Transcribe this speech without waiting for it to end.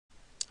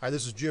Hi,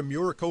 this is Jim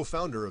Muir,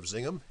 co-founder of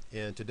ZINGem,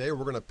 and today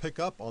we're going to pick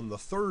up on the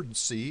third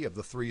C of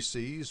the three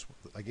C's.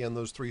 Again,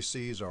 those three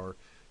C's are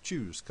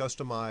choose,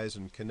 customize,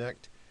 and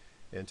connect.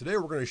 And today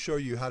we're going to show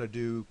you how to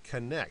do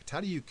connect. How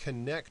do you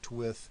connect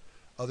with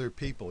other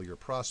people, your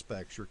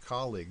prospects, your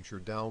colleagues, your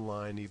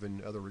downline,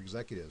 even other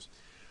executives?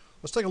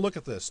 Let's take a look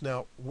at this.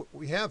 Now, what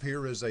we have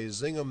here is a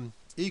ZINGem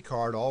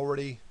e-card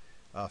already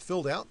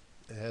filled out.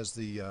 It has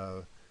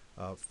the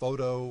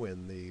photo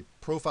and the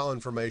profile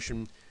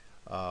information.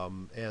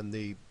 And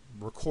the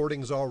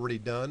recording's already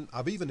done.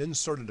 I've even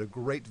inserted a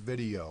great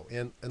video.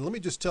 And let me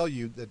just tell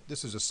you that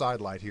this is a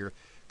sidelight here.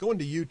 Go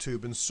into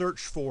YouTube and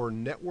search for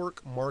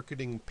Network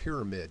Marketing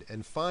Pyramid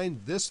and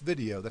find this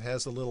video that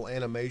has the little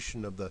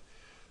animation of the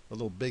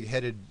little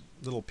big-headed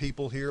little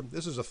people here.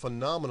 This is a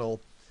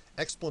phenomenal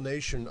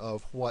explanation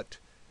of what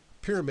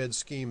pyramid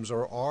schemes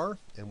are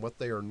and what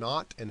they are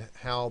not, and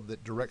how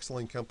that direct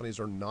selling companies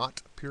are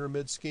not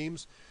pyramid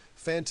schemes.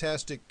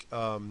 Fantastic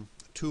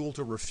tool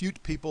to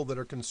refute people that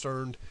are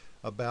concerned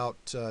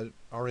about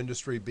our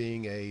industry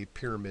being a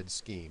pyramid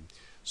scheme.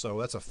 So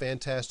that's a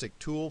fantastic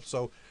tool.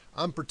 So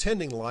I'm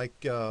pretending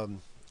like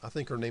I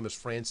think her name is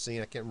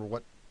Francine. I can't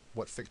remember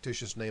what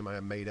fictitious name I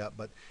made up,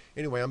 but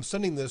anyway, I'm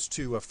sending this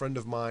to a friend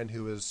of mine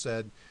who has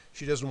said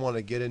she doesn't want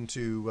to get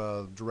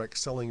into direct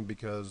selling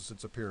because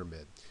it's a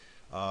pyramid.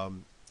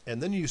 And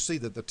then you see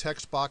that the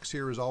text box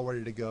here is all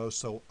ready to go,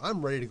 so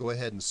I'm ready to go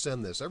ahead and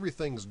send this.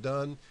 Everything's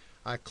done.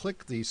 I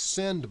click the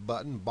send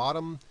button,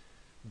 bottom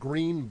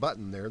green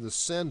button there, the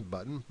send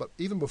button. But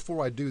even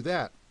before I do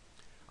that,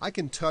 I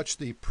can touch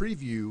the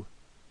preview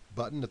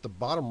button at the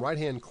bottom right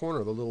hand corner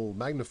of the little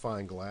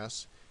magnifying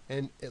glass,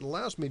 and it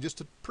allows me just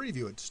to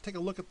preview it. Just take a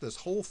look at this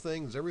whole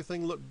thing. Does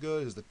everything look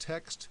good? Is the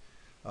text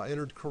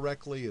entered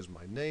correctly? Is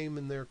my name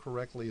in there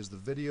correctly? Is the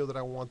video that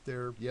I want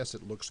there? Yes,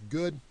 it looks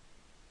good.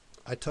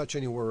 I touch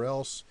anywhere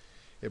else,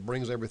 it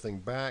brings everything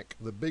back.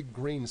 The big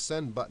green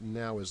send button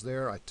now is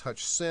there. I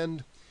touch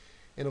send,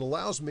 and it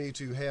allows me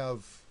to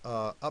have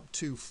up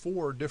to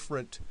 4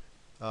 different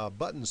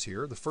buttons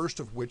here. The first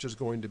of which is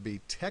going to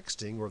be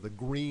texting, or the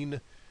green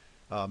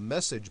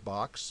message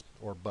box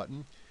or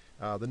button.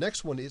 The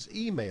next one is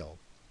email,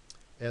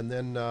 and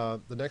then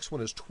the next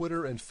one is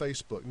Twitter and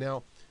Facebook.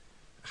 Now,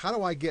 how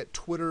do I get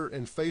Twitter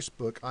and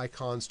Facebook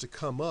icons to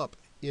come up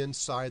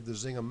inside the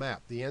ZINGem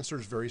app? The answer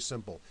is very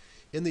simple.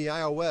 In the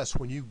iOS,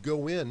 when you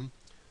go in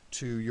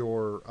to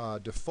your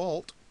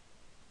default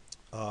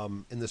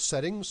in the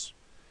settings,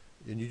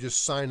 and you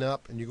just sign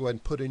up and you go ahead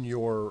and put in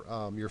your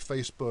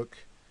Facebook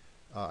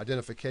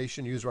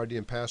identification, user ID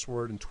and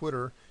password, and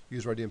Twitter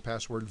user ID and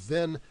password,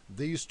 then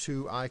these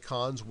 2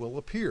 icons will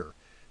appear.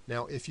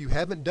 Now, if you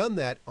haven't done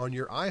that on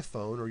your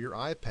iPhone or your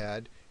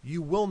iPad,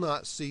 you will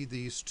not see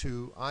these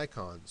 2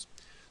 icons.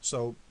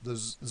 So the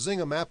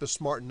ZINGem app is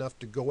smart enough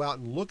to go out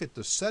and look at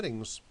the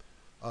settings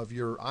of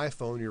your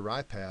iPhone, your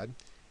iPad,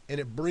 and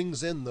it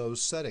brings in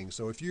those settings.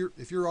 So if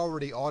you're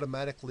already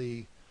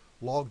automatically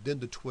logged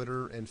into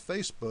Twitter and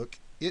Facebook,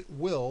 it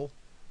will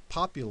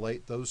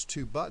populate those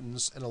 2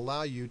 buttons and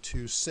allow you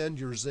to send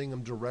your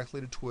ZINGem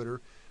directly to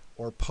Twitter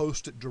or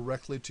post it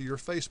directly to your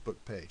Facebook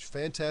page.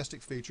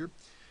 Fantastic feature.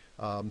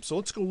 So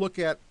let's go look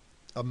at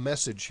a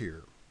message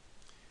here.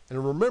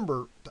 And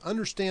remember, to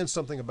understand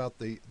something about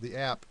the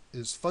app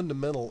is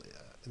fundamental,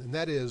 and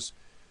that is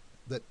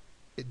that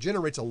it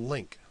generates a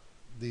link.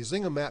 The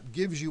ZINGem app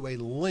gives you a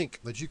link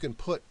that you can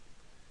put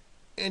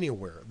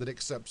anywhere that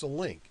accepts a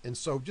link. And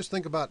so just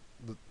think about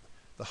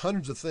the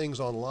hundreds of things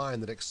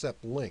online that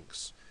accept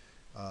links.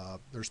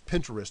 There's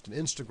Pinterest and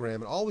Instagram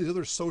and all these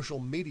other social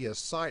media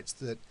sites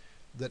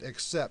that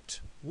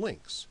accept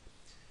links.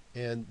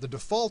 And the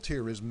default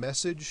here is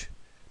message,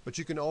 but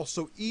you can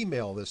also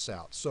email this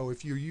out. So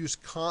if you use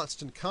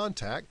Constant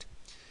Contact,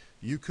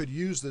 you could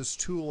use this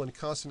tool in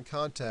Constant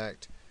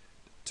Contact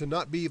to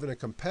not be even a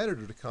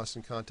competitor to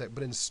Constant Contact,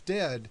 but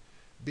instead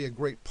be a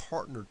great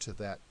partner to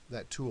that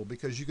tool,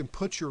 because you can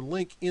put your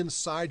link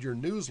inside your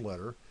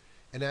newsletter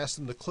and ask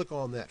them to click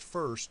on that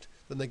first.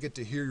 Then they get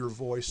to hear your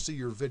voice, see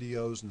your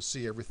videos, and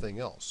see everything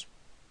else.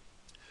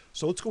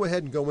 So let's go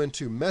ahead and go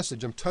into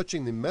message. I'm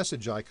touching the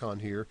message icon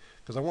here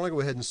because I want to go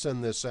ahead and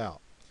send this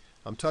out.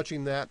 I'm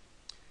touching that,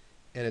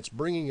 and it's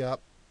bringing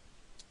up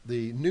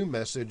the new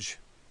message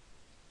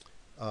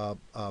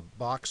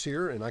box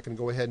here, and I can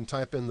go ahead and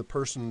type in the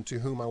person to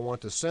whom I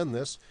want to send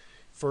this.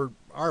 For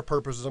our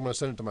purposes, I'm going to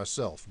send it to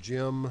myself,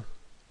 Jim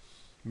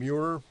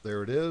Muir.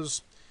 There it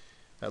is.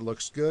 That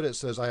looks good. It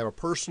says I have a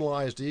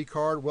personalized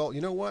e-card. Well,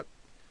 you know what?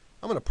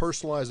 I'm going to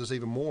personalize this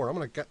even more. I'm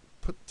going to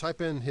type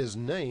in his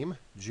name,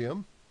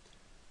 Jim, ...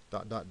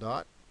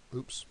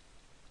 Oops.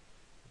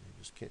 I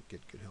just can't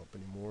get good help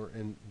anymore.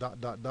 And ...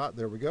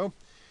 There we go.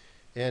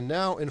 And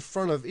now in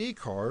front of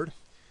e-card,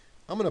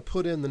 I'm going to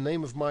put in the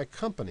name of my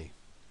company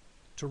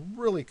to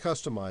really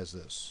customize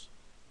this.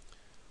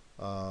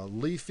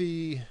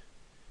 Leafy.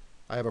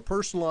 I have a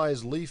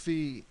personalized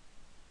Leafy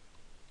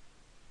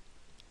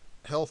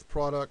health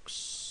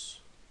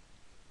products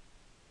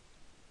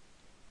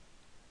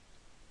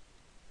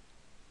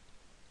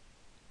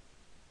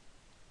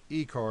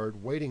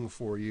e-card waiting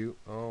for you.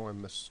 Oh,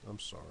 I'm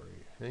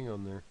sorry. Hang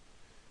on there.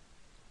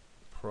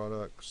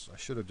 Products. I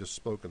should have just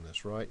spoken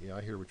this, right? Yeah,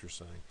 I hear what you're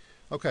saying.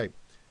 Okay,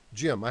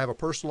 Jim, I have a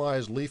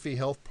personalized Leafy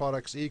Health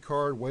Products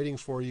e-card waiting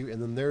for you,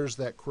 and then there's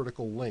that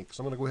critical link.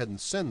 So I'm going to go ahead and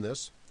send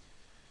this,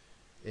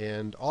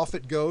 and off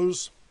it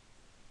goes.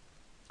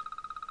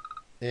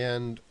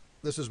 And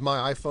this is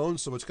my iPhone,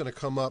 so it's going to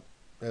come up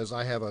as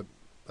I have a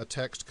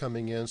text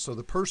coming in. So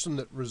the person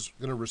that was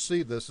going to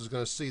receive this is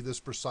going to see this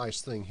precise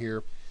thing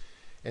here.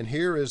 And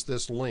here is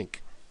this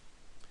link.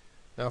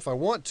 Now if I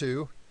want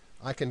to,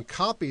 I can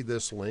copy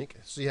this link.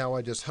 See how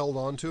I just held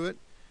on to it?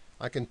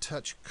 I can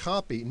touch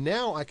copy.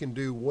 Now I can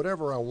do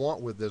whatever I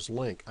want with this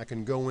link. I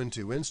can go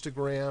into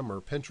Instagram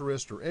or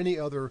Pinterest or any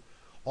other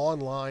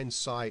online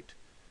site,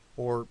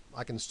 or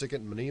I can stick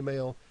it in an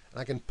email, and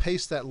I can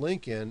paste that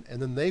link in,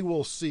 and then they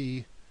will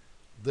see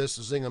this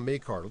ZINGem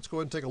e-card. Let's go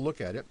ahead and take a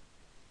look at it.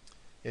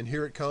 And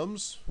here it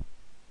comes,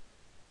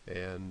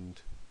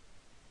 and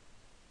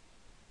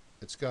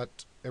it's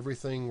got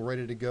everything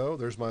ready to go.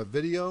 There's my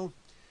video,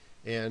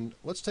 and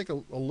let's take a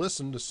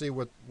listen to see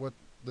what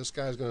this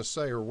guy's going to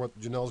say, or what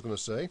Janelle's going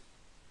to say.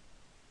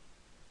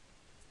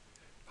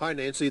 Hi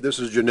Nancy, this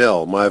is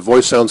Janelle. My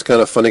voice sounds kind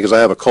of funny because I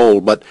have a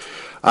cold, but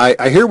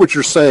I hear what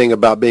you're saying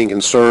about being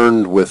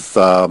concerned with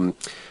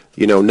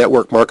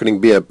network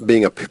marketing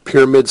being a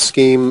pyramid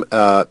scheme.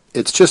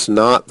 It's just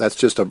not. That's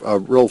just a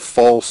real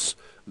false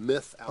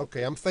myth.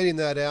 Okay, I'm fading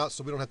that out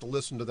so we don't have to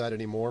listen to that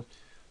anymore.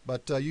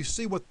 But you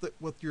see what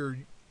your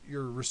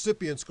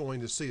recipient's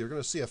going to see. They're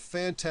going to see a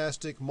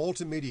fantastic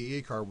multimedia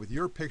e-card with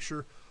your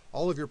picture,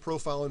 all of your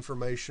profile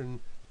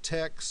information,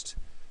 text.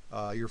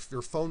 Your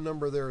phone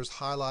number there is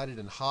highlighted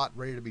and hot,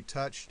 ready to be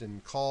touched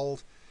and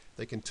called.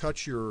 They can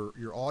touch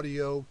your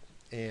audio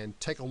and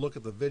take a look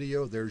at the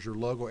video. There's your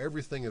logo.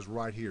 Everything is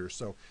right here.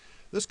 So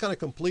this kind of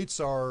completes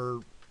our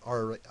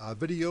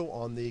video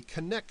on the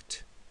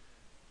Connect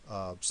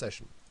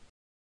session.